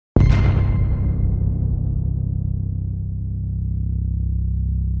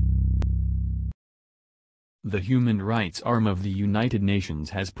The human rights arm of the United Nations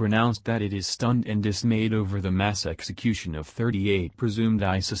has pronounced that it is stunned and dismayed over the mass execution of 38 presumed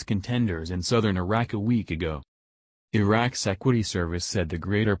ISIS contenders in southern Iraq a week ago. Iraq's Equity Service said the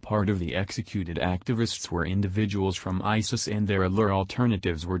greater part of the executed activists were individuals from ISIS and their allure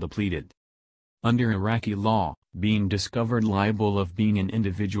alternatives were depleted. Under Iraqi law, being discovered liable of being an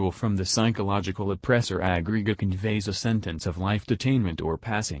individual from the psychological oppressor aggregate conveys a sentence of life detainment or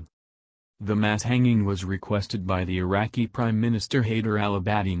passing. The mass hanging was requested by the Iraqi Prime Minister Haider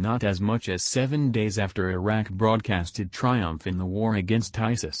al-Abadi not as much as 7 days after Iraq broadcasted triumph in the war against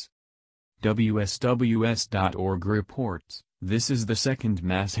ISIS. WSWS.org reports, this is the second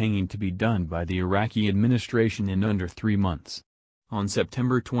mass hanging to be done by the Iraqi administration in under 3 months. On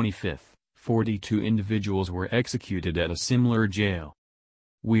September 25, 42 individuals were executed at a similar jail.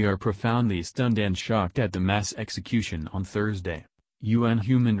 We are profoundly stunned and shocked at the mass execution on Thursday, UN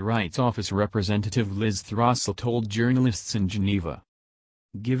Human Rights Office Representative Liz Throssell told journalists in Geneva.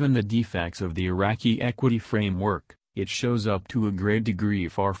 Given the defects of the Iraqi equity framework, it shows up to a great degree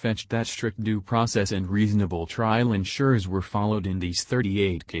far-fetched that strict due process and reasonable trial ensures were followed in these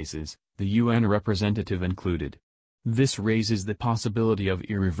 38 cases, the UN representative included. This raises the possibility of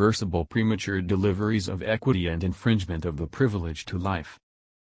irreversible premature deliveries of equity and infringement of the privilege to life.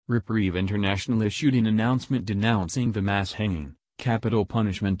 Reprieve International issued an announcement denouncing the mass hanging. Capital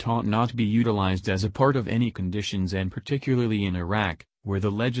punishment ought not be utilized as a part of any conditions and particularly in Iraq, where the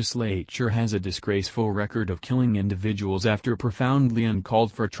legislature has a disgraceful record of killing individuals after profoundly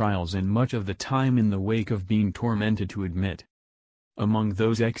uncalled-for trials and much of the time in the wake of being tormented to admit. Among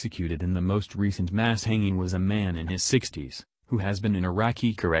those executed in the most recent mass hanging was a man in his 60s, who has been in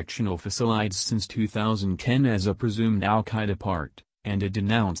Iraqi correctional facilities since 2010 as a presumed al-Qaeda part, and a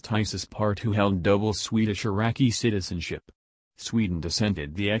denounced ISIS part who held double Swedish-Iraqi citizenship. Sweden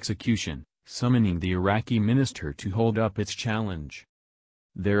dissented the execution, summoning the Iraqi minister to hold up its challenge.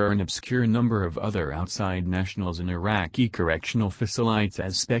 There are an obscure number of other outside nationals in Iraqi correctional facilities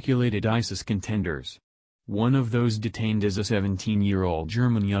as speculated ISIS contenders. One of those detained is a 17-year-old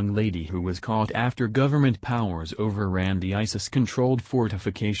German young lady who was caught after government powers overran the ISIS-controlled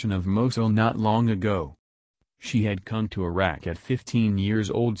fortification of Mosul not long ago. She had come to Iraq at 15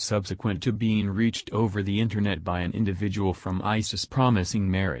 years old subsequent to being reached over the internet by an individual from ISIS promising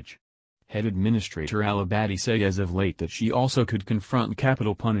marriage. Head Administrator al-Abadi said as of late that she also could confront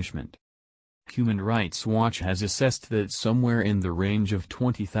capital punishment. Human Rights Watch has assessed that somewhere in the range of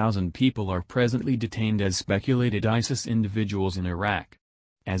 20,000 people are presently detained as speculated ISIS individuals in Iraq.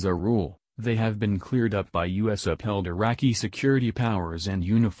 As a rule, they have been cleared up by U.S. upheld Iraqi security powers and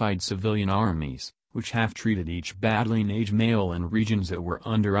unified civilian armies, which have treated each battling age male in regions that were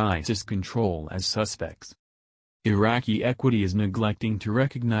under ISIS control as suspects. Iraqi equity is neglecting to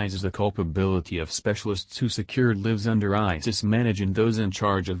recognize the culpability of specialists who secured lives under ISIS manage and those in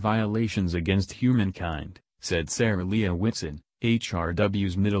charge of violations against humankind, said Sarah Leah Whitson,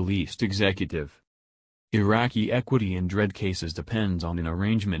 HRW's Middle East executive. Iraqi equity in dread cases depends on an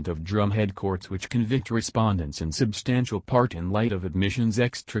arrangement of drumhead courts which convict respondents in substantial part in light of admissions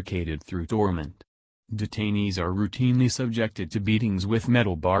extricated through torment. Detainees are routinely subjected to beatings with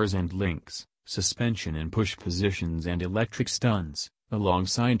metal bars and links, suspension in push positions and electric stuns,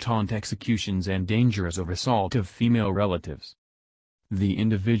 alongside taunt executions and dangers of assault of female relatives. The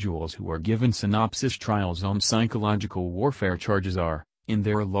individuals who are given synopsis trials on psychological warfare charges are, in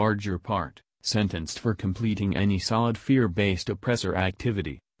their larger part, sentenced for completing any solid fear-based oppressor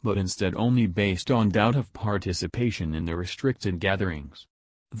activity, but instead only based on doubt of participation in the restricted gatherings.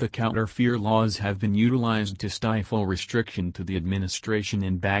 The counter-fear laws have been utilized to stifle restriction to the administration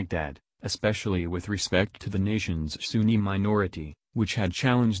in Baghdad, especially with respect to the nation's Sunni minority, which had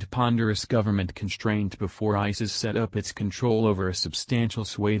challenged ponderous government constraint before ISIS set up its control over a substantial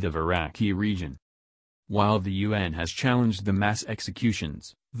swathe of Iraqi region. While the UN has challenged the mass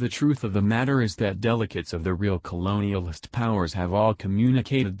executions, the truth of the matter is that delegates of the real colonialist powers have all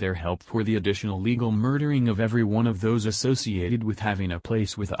communicated their help for the additional legal murdering of every one of those associated with having a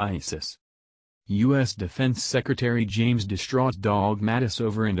place with ISIS. U.S. Defense Secretary James Distraught Dog Mattis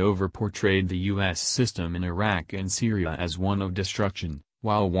over and over portrayed the U.S. system in Iraq and Syria as one of destruction,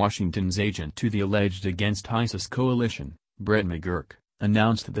 while Washington's agent to the alleged Against ISIS coalition, Brett McGurk,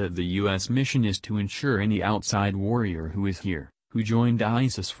 announced that the U.S. mission is to ensure any outside warrior who is here, who joined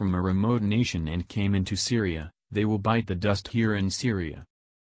ISIS from a remote nation and came into Syria, they will bite the dust here in Syria.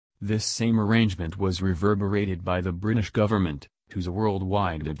 This same arrangement was reverberated by the British government, whose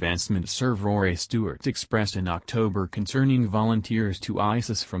worldwide advancement Sir Rory Stewart expressed in October concerning volunteers to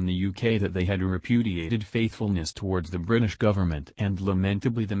ISIS from the UK that they had repudiated faithfulness towards the British government and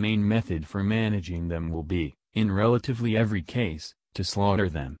lamentably the main method for managing them will be, in relatively every case, to slaughter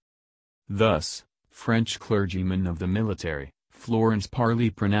them. Thus, French clergyman of the military, Florence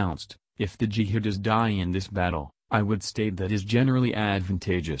Parly pronounced, "If the jihadists die in this battle, I would state that is generally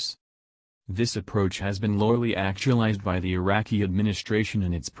advantageous." This approach has been loyally actualized by the Iraqi administration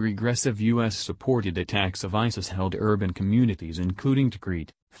in its progressive U.S.-supported attacks of ISIS-held urban communities including Tikrit,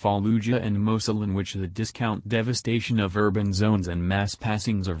 Fallujah and Mosul, in which the discount devastation of urban zones and mass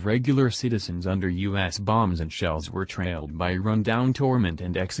passings of regular citizens under U.S. bombs and shells were trailed by rundown torment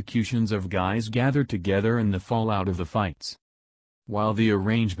and executions of guys gathered together in the fallout of the fights. While the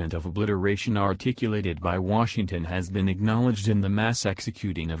arrangement of obliteration articulated by Washington has been acknowledged in the mass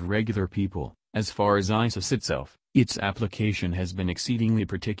executing of regular people, as far as ISIS itself, its application has been exceedingly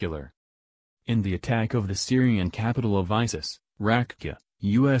particular. In the attack of the Syrian capital of ISIS, Raqqa,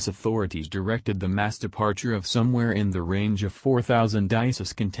 U.S. authorities directed the mass departure of somewhere in the range of 4,000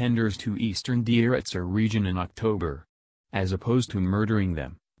 ISIS contenders to eastern Deir ez-Zor region in October. As opposed to murdering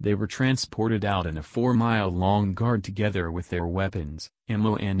them, they were transported out in a 4-mile-long guard together with their weapons,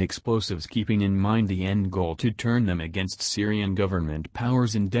 ammo and explosives, keeping in mind the end goal to turn them against Syrian government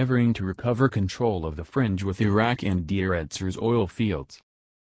powers endeavoring to recover control of the fringe with Iraq and Deir ez-Zor's oil fields.